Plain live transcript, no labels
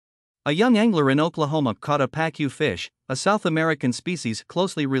A young angler in Oklahoma caught a Pacu fish, a South American species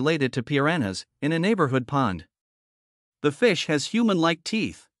closely related to piranhas, in a neighborhood pond. The fish has human-like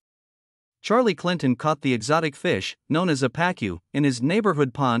teeth. Charlie Clinton caught the exotic fish, known as a Pacu, in his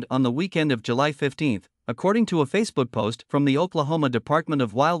neighborhood pond on the weekend of July 15, according to a Facebook post from the Oklahoma Department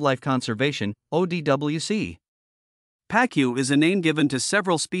of Wildlife Conservation, ODWC. Pacu is a name given to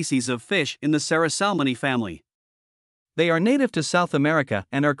several species of fish in the Sarsasalmini family. They are native to South America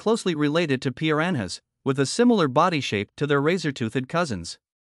and are closely related to piranhas, with a similar body shape to their razor-toothed cousins.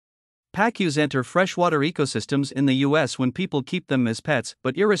 Pacus enter freshwater ecosystems in the U.S. when people keep them as pets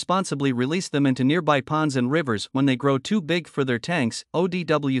but irresponsibly release them into nearby ponds and rivers when they grow too big for their tanks,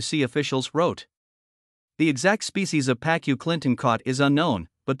 ODWC officials wrote. The exact species of Pacu Clinton caught is unknown,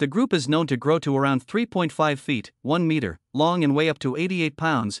 but the group is known to grow to around 3.5 feet, 1 meter, long and weigh up to 88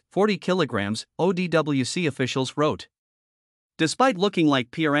 pounds, 40 kilograms, ODWC officials wrote. Despite looking like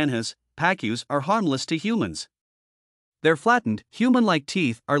piranhas, Pacus are harmless to humans. Their flattened, human-like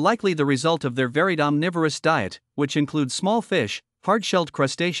teeth are likely the result of their varied omnivorous diet, which includes small fish, hard-shelled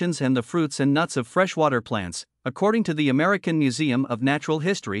crustaceans and the fruits and nuts of freshwater plants, according to the American Museum of Natural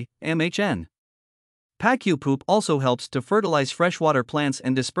History, MHN. Pacu poop also helps to fertilize freshwater plants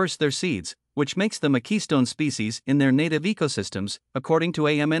and disperse their seeds, which makes them a keystone species in their native ecosystems, according to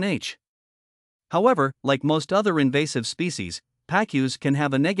AMNH. However, like most other invasive species, Pacus can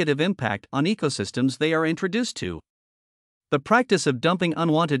have a negative impact on ecosystems they are introduced to. The practice of dumping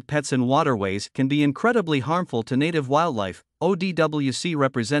unwanted pets in waterways can be incredibly harmful to native wildlife, ODWC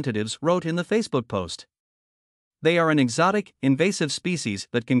representatives wrote in the Facebook post. They are an exotic, invasive species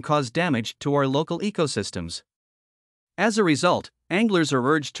that can cause damage to our local ecosystems. As a result, anglers are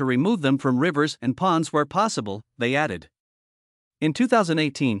urged to remove them from rivers and ponds where possible, they added. In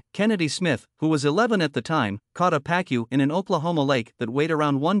 2018, Kennedy Smith, who was 11 at the time, caught a Pacu in an Oklahoma lake that weighed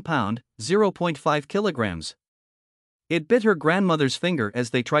around 1 pound, 0.5 kilograms. It bit her grandmother's finger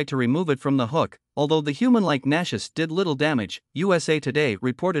as they tried to remove it from the hook, although the human-like gnashus did little damage, USA Today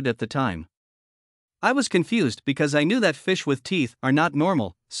reported at the time. I was confused because I knew that fish with teeth are not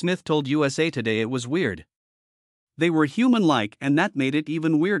normal, Smith told USA Today. It was weird. They were human-like and that made it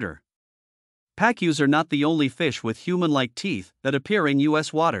even weirder. Pacus are not the only fish with human-like teeth that appear in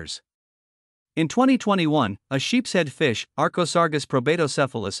U.S. waters. In 2021, a sheepshead fish, Archosargus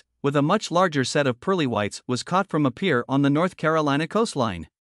probatocephalus, with a much larger set of pearly whites was caught from a pier on the North Carolina coastline.